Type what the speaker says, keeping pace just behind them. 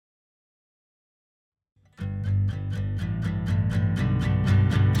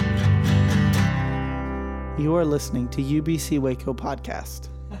You are listening to UBC Waco Podcast.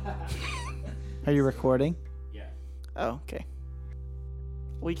 Are you recording? Yeah. Oh, okay.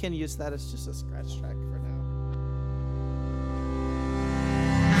 We can use that as just a scratch track for now.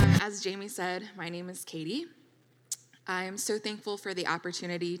 As Jamie said, my name is Katie. I am so thankful for the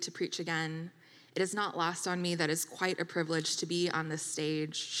opportunity to preach again. It is not lost on me that it's quite a privilege to be on this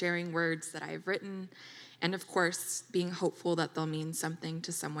stage, sharing words that I have written, and of course, being hopeful that they'll mean something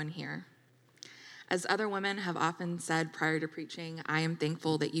to someone here. As other women have often said prior to preaching, I am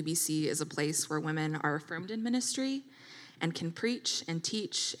thankful that UBC is a place where women are affirmed in ministry and can preach and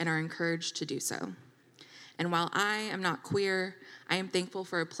teach and are encouraged to do so. And while I am not queer, I am thankful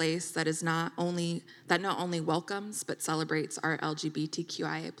for a place that not only welcomes but celebrates our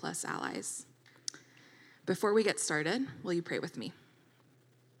LGBTQIA+ allies. Before we get started, will you pray with me?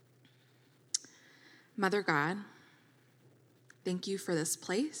 Mother God, thank you for this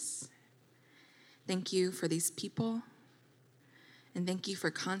place. Thank you for these people. And thank you for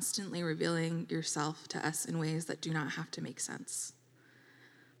constantly revealing yourself to us in ways that do not have to make sense.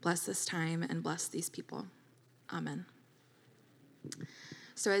 Bless this time and bless these people. Amen.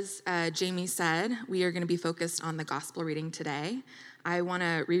 So as Jamie said, we are going to be focused on the gospel reading today. I want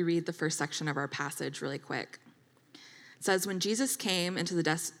to reread the first section of our passage really quick. It says, when Jesus came into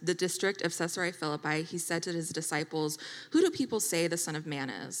the district of Caesarea Philippi, he said to his disciples, "Who do people say the Son of Man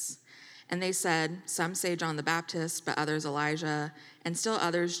is?" And they said, "Some say John the Baptist, but others Elijah, and still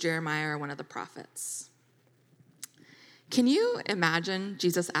others Jeremiah or one of the prophets." Can you imagine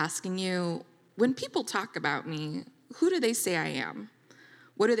Jesus asking you, when people talk about me, who do they say I am?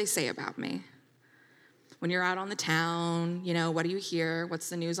 What do they say about me? When you're out on the town, what do you hear? What's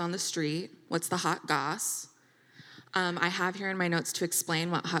the news on the street? What's the hot goss? I have here in my notes to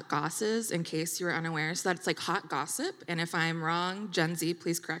explain what hot goss is in case you were unaware. So that's like hot gossip. And if I'm wrong, Gen Z,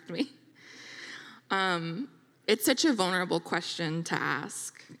 please correct me. It's such a vulnerable question to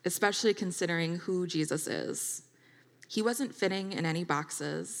ask, especially considering who Jesus is. He wasn't fitting in any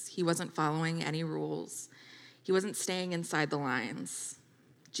boxes. He wasn't following any rules. He wasn't staying inside the lines.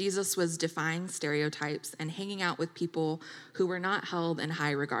 Jesus was defying stereotypes and hanging out with people who were not held in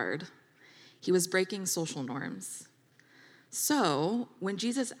high regard. He was breaking social norms. So, when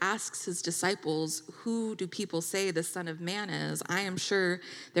Jesus asks his disciples, who do people say the Son of Man is, I am sure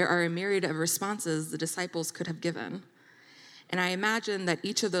there are a myriad of responses the disciples could have given. And I imagine that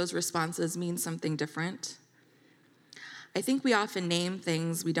each of those responses means something different. I think we often name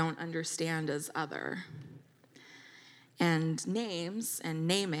things we don't understand as other. And names and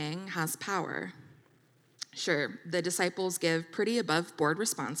naming has power. Sure, the disciples give pretty above-board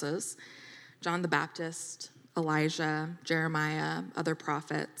responses. John the Baptist, Elijah, Jeremiah, other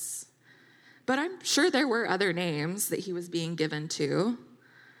prophets. But I'm sure there were other names that he was being given to.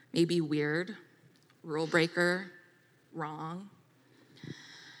 Maybe weird, rule breaker, wrong.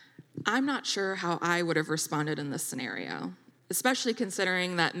 I'm not sure how I would have responded in this scenario, especially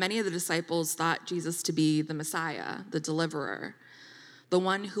considering that many of the disciples thought Jesus to be the Messiah, the deliverer, the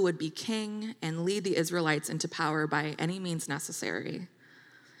one who would be king and lead the Israelites into power by any means necessary.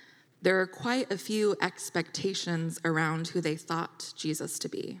 There are quite a few expectations around who they thought Jesus to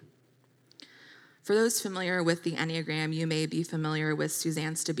be. For those familiar with the Enneagram, you may be familiar with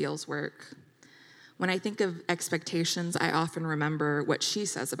Suzanne Stabile's work. When I think of expectations, I often remember what she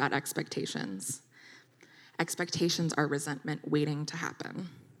says about expectations. Expectations are resentment waiting to happen.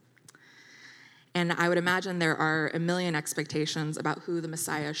 And I would imagine there are a million expectations about who the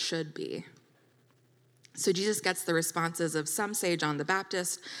Messiah should be. So Jesus gets the responses of some say John the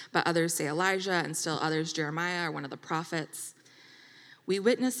Baptist, but others say Elijah, and still others Jeremiah or one of the prophets. We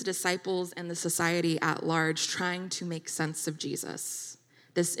witness the disciples and the society at large trying to make sense of Jesus,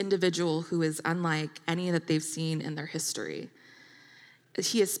 this individual who is unlike any that they've seen in their history.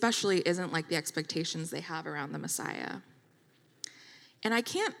 He especially isn't like the expectations they have around the Messiah. And I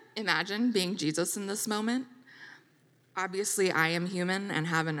can't imagine being Jesus in this moment. Obviously, I am human and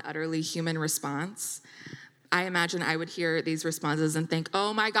have an utterly human response. I imagine I would hear these responses and think,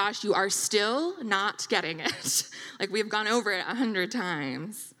 oh my gosh, you are still not getting it. Like we've gone over it 100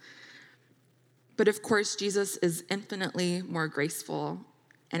 times. But of course, Jesus is infinitely more graceful.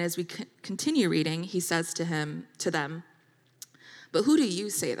 And as we continue reading, he says to them, "But who do you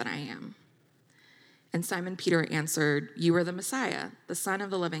say that I am?" And Simon Peter answered, "You are the Messiah, the Son of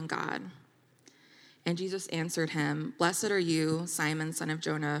the living God." And Jesus answered him, "Blessed are you, Simon, son of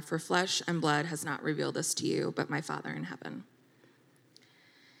Jonah, for flesh and blood has not revealed this to you, but my Father in heaven."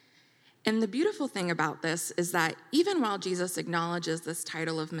 And the beautiful thing about this is that even while Jesus acknowledges this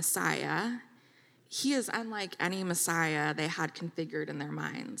title of Messiah, he is unlike any Messiah they had configured in their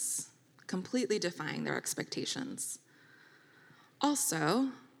minds. completely defying their expectations. Also,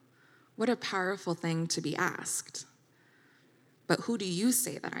 what a powerful thing to be asked. But who do you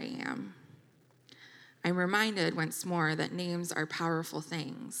say that I am? I'm reminded once more that names are powerful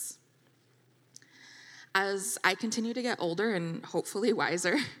things. As I continue to get older and hopefully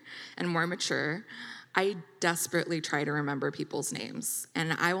wiser and more mature, I desperately try to remember people's names.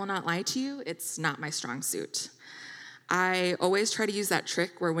 And I will not lie to you, it's not my strong suit. I always try to use that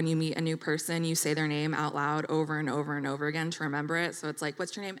trick where when you meet a new person, you say their name out loud over and over and over again to remember it. So it's like,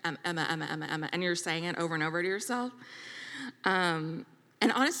 what's your name? Emma, Emma, Emma, Emma. And you're saying it over and over to yourself. And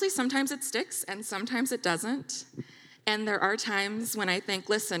honestly, sometimes it sticks and sometimes it doesn't. And there are times when I think,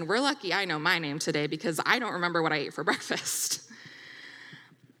 listen, we're lucky I know my name today because I don't remember what I ate for breakfast.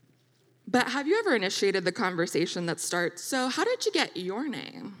 But have you ever initiated the conversation that starts, so how did you get your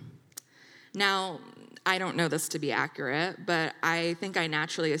name? Now, I don't know this to be accurate, but I think I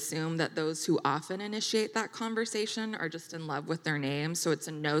naturally assume that those who often initiate that conversation are just in love with their name, so it's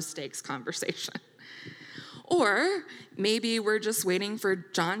a no-stakes conversation. Or maybe we're just waiting for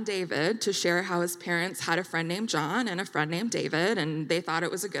John David to share how his parents had a friend named John and a friend named David, and they thought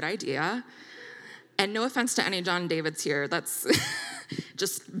it was a good idea. And no offense to any John Davids here, that's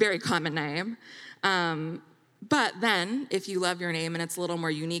just very common name. But then, if you love your name and it's a little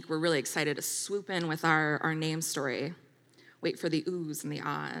more unique, we're really excited to swoop in with our name story. Wait for the oohs and the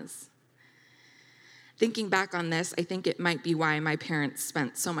ahs. Thinking back on this, I think it might be why my parents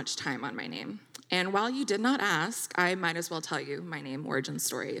spent so much time on my name. And while you did not ask, I might as well tell you my name origin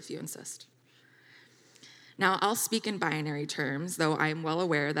story if you insist. Now, I'll speak in binary terms, though I'm well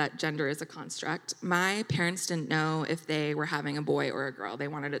aware that gender is a construct. My parents didn't know if they were having a boy or a girl. They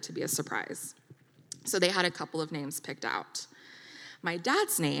wanted it to be a surprise. So they had a couple of names picked out. My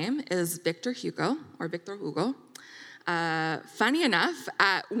dad's name is Victor Hugo, or Victor Hugo. Funny enough,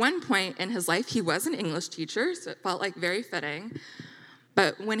 at one point in his life, he was an English teacher, so it felt like very fitting.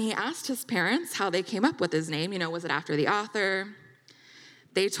 But when he asked his parents how they came up with his name, was it after the author?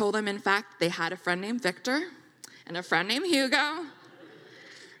 They told him, in fact, they had a friend named Victor and a friend named Hugo,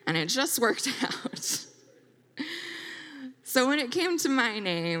 and it just worked out. So when it came to my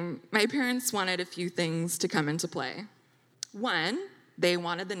name, my parents wanted a few things to come into play. One, they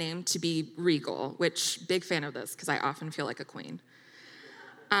wanted the name to be regal, which, big fan of this because I often feel like a queen.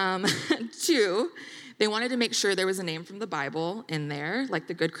 Two, they wanted to make sure there was a name from the Bible in there, like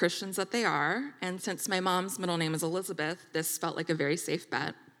the good Christians that they are. And since my mom's middle name is Elizabeth, this felt like a very safe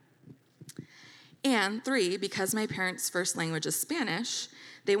bet. And three, because my parents' first language is Spanish,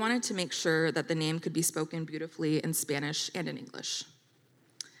 they wanted to make sure that the name could be spoken beautifully in Spanish and in English.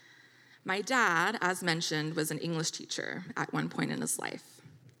 My dad, as mentioned, was an English teacher at one point in his life.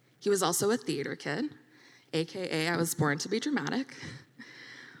 He was also a theater kid, AKA I was born to be dramatic.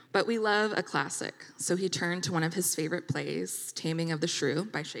 But we love a classic, so he turned to one of his favorite plays, Taming of the Shrew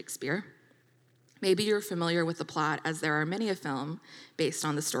by Shakespeare. Maybe you're familiar with the plot, as there are many a film based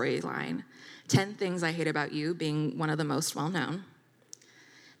on the storyline, 10 Things I Hate About You being one of the most well-known.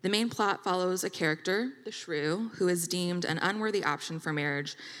 The main plot follows a character, the shrew, who is deemed an unworthy option for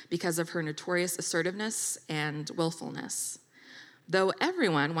marriage because of her notorious assertiveness and willfulness. Though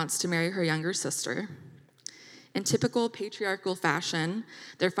everyone wants to marry her younger sister, in typical patriarchal fashion,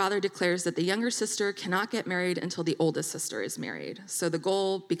 their father declares that the younger sister cannot get married until the oldest sister is married. So the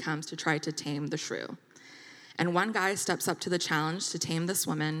goal becomes to try to tame the shrew. And one guy steps up to the challenge to tame this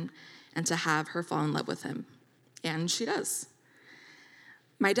woman and to have her fall in love with him. And she does.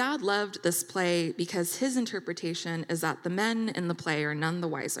 My dad loved this play because his interpretation is that the men in the play are none the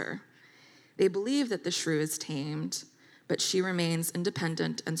wiser. They believe that the shrew is tamed, but she remains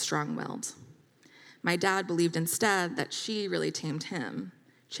independent and strong-willed. My dad believed instead that she really tamed him,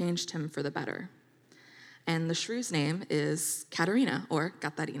 changed him for the better. And the shrew's name is Katarina, or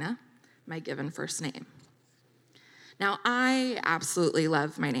Katarina, my given first name. Now, I absolutely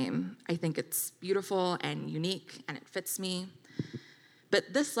love my name. I think it's beautiful and unique, and it fits me.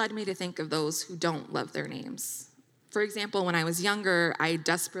 But this led me to think of those who don't love their names. For example, when I was younger, I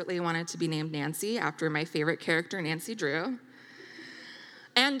desperately wanted to be named Nancy after my favorite character, Nancy Drew.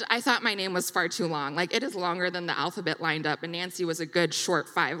 And I thought my name was far too long. Like, it is longer than the alphabet lined up, and Nancy was a good short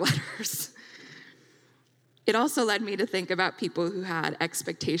 5 letters. It also led me to think about people who had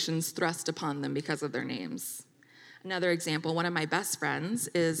expectations thrust upon them because of their names. Another example, one of my best friends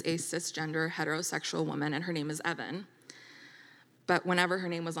is a cisgender heterosexual woman, and her name is Evan. But whenever her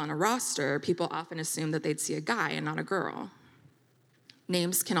name was on a roster, people often assumed that they'd see a guy and not a girl.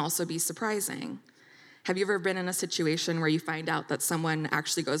 Names can also be surprising. Have you ever been in a situation where you find out that someone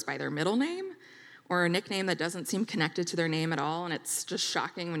actually goes by their middle name or a nickname that doesn't seem connected to their name at all, and it's just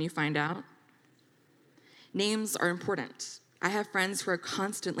shocking when you find out. Names are important. I have friends who are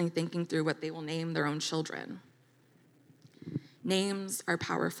constantly thinking through what they will name their own children. Names are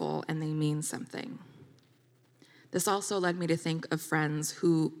powerful and they mean something. This also led me to think of friends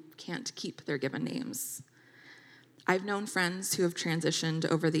who can't keep their given names. I've known friends who have transitioned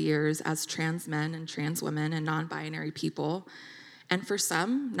over the years as trans men and trans women and non-binary people, and for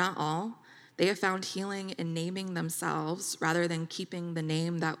some, not all, they have found healing in naming themselves rather than keeping the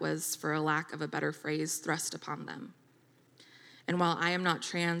name that was, for a lack of a better phrase, thrust upon them. And while I am not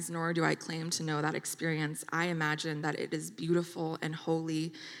trans, nor do I claim to know that experience, I imagine that it is beautiful and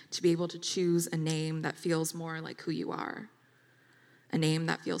holy to be able to choose a name that feels more like who you are, a name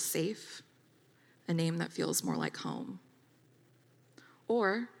that feels safe, a name that feels more like home.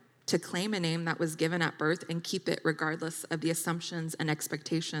 Or to claim a name that was given at birth and keep it regardless of the assumptions and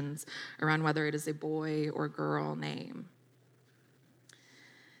expectations around whether it is a boy or girl name.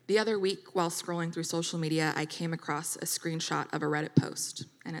 The other week, while scrolling through social media, I came across a screenshot of a Reddit post,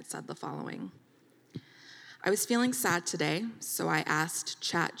 and it said the following. I was feeling sad today, so I asked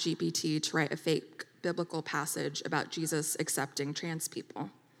ChatGPT to write a fake biblical passage about Jesus accepting trans people.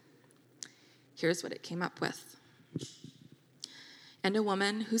 Here's what it came up with. And a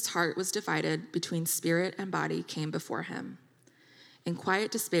woman whose heart was divided between spirit and body came before him. In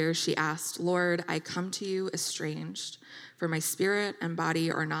quiet despair, she asked, Lord, I come to you estranged, for my spirit and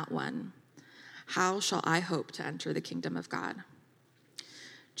body are not one. How shall I hope to enter the kingdom of God?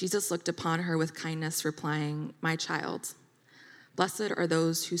 Jesus looked upon her with kindness, replying, My child, blessed are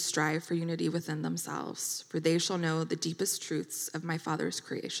those who strive for unity within themselves, for they shall know the deepest truths of my Father's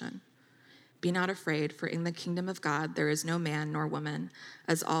creation. Be not afraid, for in the kingdom of God there is no man nor woman,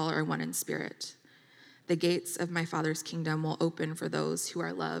 as all are one in spirit. The gates of my Father's kingdom will open for those who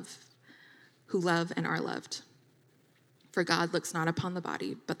love and are loved. For God looks not upon the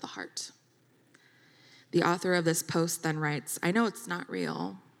body, but the heart. The author of this post then writes, I know it's not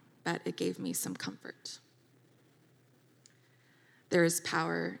real, but it gave me some comfort. There is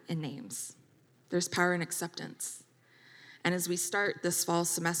power in names. There's power in acceptance. And as we start this fall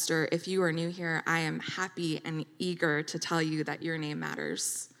semester, if you are new here, I am happy and eager to tell you that your name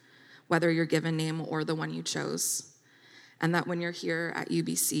matters, whether your given name or the one you chose, and that when you're here at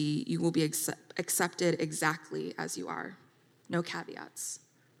UBC, you will be accepted exactly as you are, no caveats.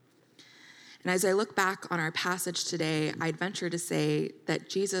 And as I look back on our passage today, I'd venture to say that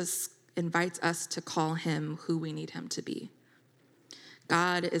Jesus invites us to call him who we need him to be.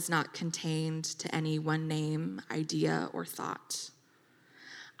 God is not contained to any one name, idea, or thought.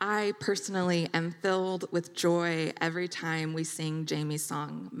 I personally am filled with joy every time we sing Jamie's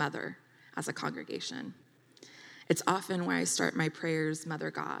song, Mother, as a congregation. It's often where I start my prayers,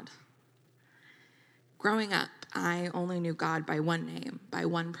 Mother God. Growing up, I only knew God by one name, by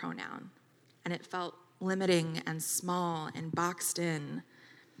one pronoun, and it felt limiting and small and boxed in.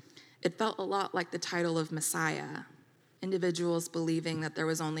 It felt a lot like the title of Messiah, individuals believing that there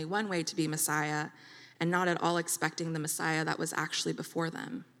was only one way to be Messiah and not at all expecting the Messiah that was actually before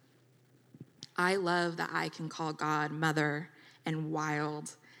them. I love that I can call God Mother and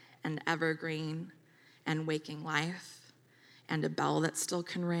wild and evergreen and waking life and a bell that still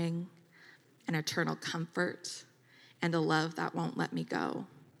can ring and eternal comfort and a love that won't let me go.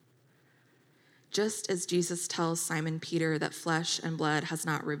 Just as Jesus tells Simon Peter that flesh and blood has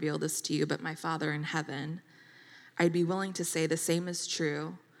not revealed this to you, but my Father in heaven, I'd be willing to say the same is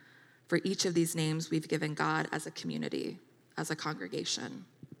true for each of these names we've given God as a community, as a congregation.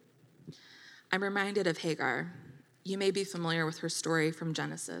 I'm reminded of Hagar. You may be familiar with her story from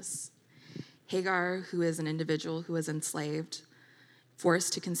Genesis. Hagar, who is an individual who was enslaved,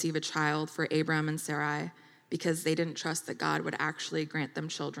 forced to conceive a child for Abram and Sarai because they didn't trust that God would actually grant them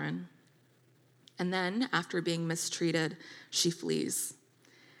children. And then, after being mistreated, she flees.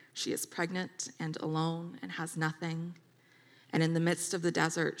 She is pregnant and alone and has nothing. And in the midst of the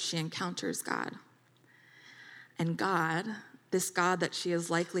desert, she encounters God. And God, this God that she has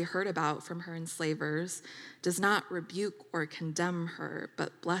likely heard about from her enslavers, does not rebuke or condemn her,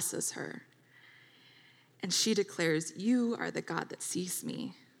 but blesses her. And she declares, you are the God that sees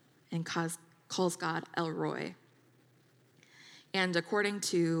me, and calls God El Roy. And according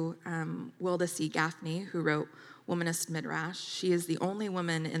to Wilda C. Gaffney, who wrote Womanist Midrash, she is the only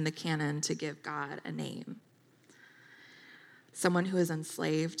woman in the canon to give God a name. Someone who is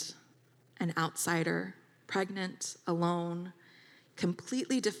enslaved, an outsider, pregnant, alone,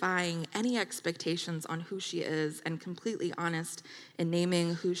 completely defying any expectations on who she is, and completely honest in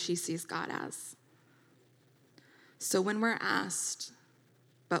naming who she sees God as. So when we're asked,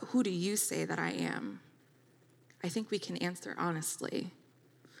 but who do you say that I am? I think we can answer honestly.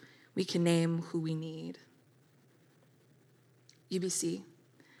 We can name who we need. UBC,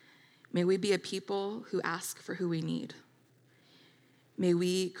 may we be a people who ask for who we need. May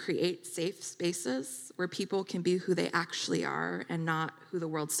we create safe spaces where people can be who they actually are and not who the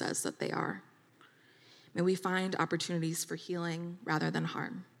world says that they are. May we find opportunities for healing rather than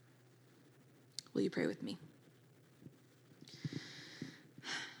harm. Will you pray with me?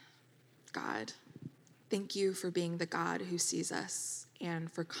 God, thank you for being the God who sees us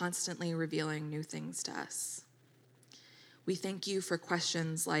and for constantly revealing new things to us. We thank you for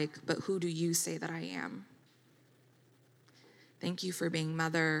questions like, but who do you say that I am? Thank you for being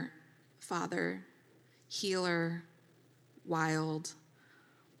mother, father, healer, wild,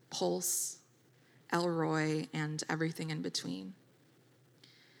 pulse, Elroy, and everything in between.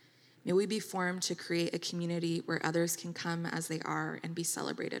 May we be formed to create a community where others can come as they are and be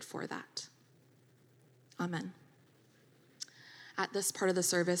celebrated for that. Amen. At this part of the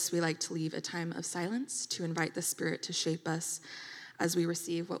service, we like to leave a time of silence to invite the Spirit to shape us as we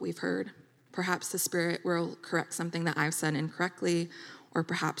receive what we've heard. Perhaps the Spirit will correct something that I've said incorrectly, or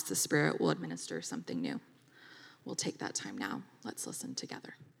perhaps the Spirit will administer something new. We'll take that time now. Let's listen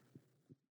together.